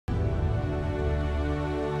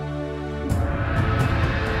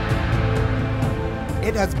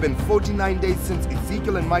It has been 49 days since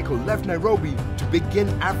Ezekiel and Michael left Nairobi to begin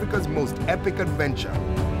Africa's most epic adventure.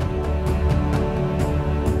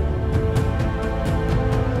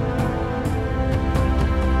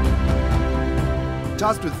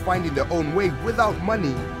 Tasked with finding their own way without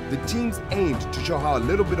money, the teams aimed to show how a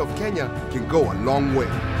little bit of Kenya can go a long way.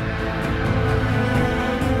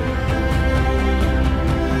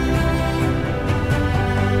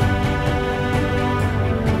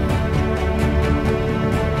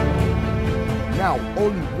 Now,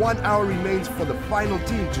 only 1 hour remains for the final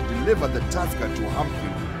team to deliver the Tusker to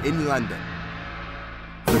Humphrey in London.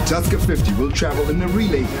 The Tusker 50 will travel in a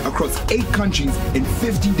relay across 8 countries in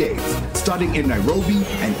 50 days, starting in Nairobi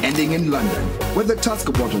and ending in London, where the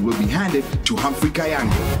Tusker bottle will be handed to Humphrey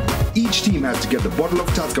Kayango. Each team has to get the bottle of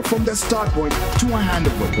Tusker from their start point to a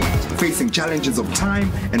handover point, facing challenges of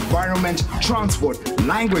time, environment, transport,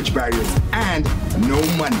 language barriers, and no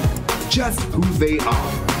money. Just who they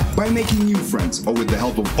are. By making new friends or with the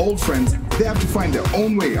help of old friends, they have to find their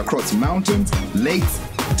own way across mountains, lakes,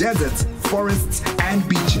 deserts, forests, and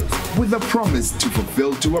beaches with a promise to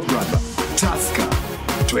fulfill to a brother. Tusker,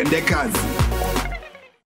 Twende, Kazi.